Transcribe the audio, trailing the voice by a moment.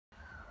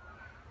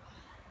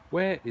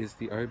Where is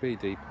the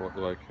OBD port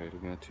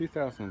located in a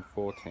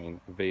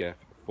 2014 TF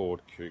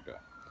Ford Kuga?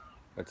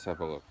 Let's have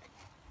a look.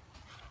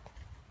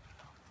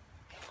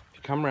 If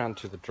you come round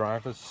to the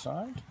driver's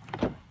side,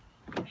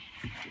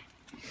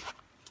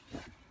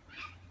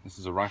 this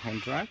is a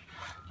right-hand drive,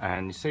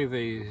 and you see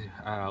the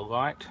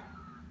light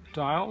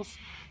dials.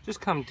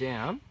 Just come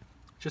down,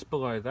 just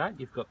below that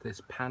you've got this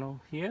panel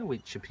here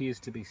which appears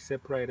to be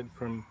separated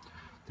from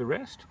the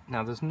rest.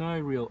 Now there's no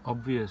real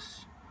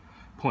obvious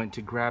point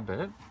to grab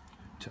it,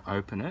 to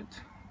open it,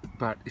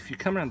 but if you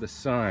come around the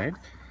side,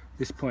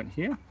 this point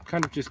here,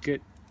 kind of just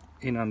get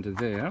in under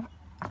there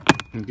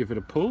and give it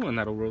a pull and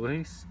that'll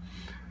release,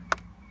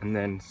 and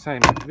then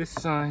same with this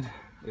side,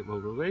 it will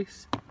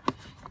release,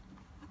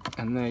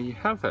 and there you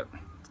have it.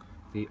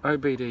 The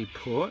OBD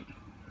port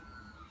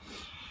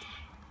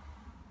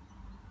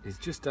is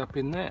just up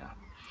in there.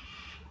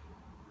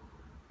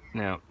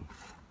 Now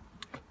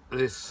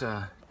this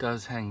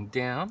does hang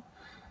down,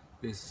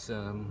 this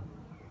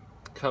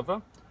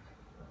cover,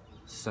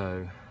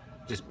 so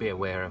just be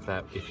aware of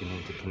that if you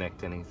need to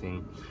connect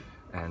anything.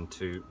 And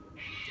to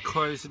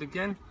close it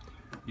again,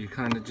 you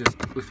kind of just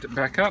lift it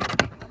back up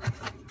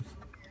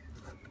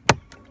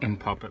and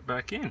pop it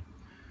back in,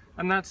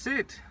 and that's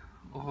it,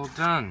 all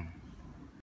done.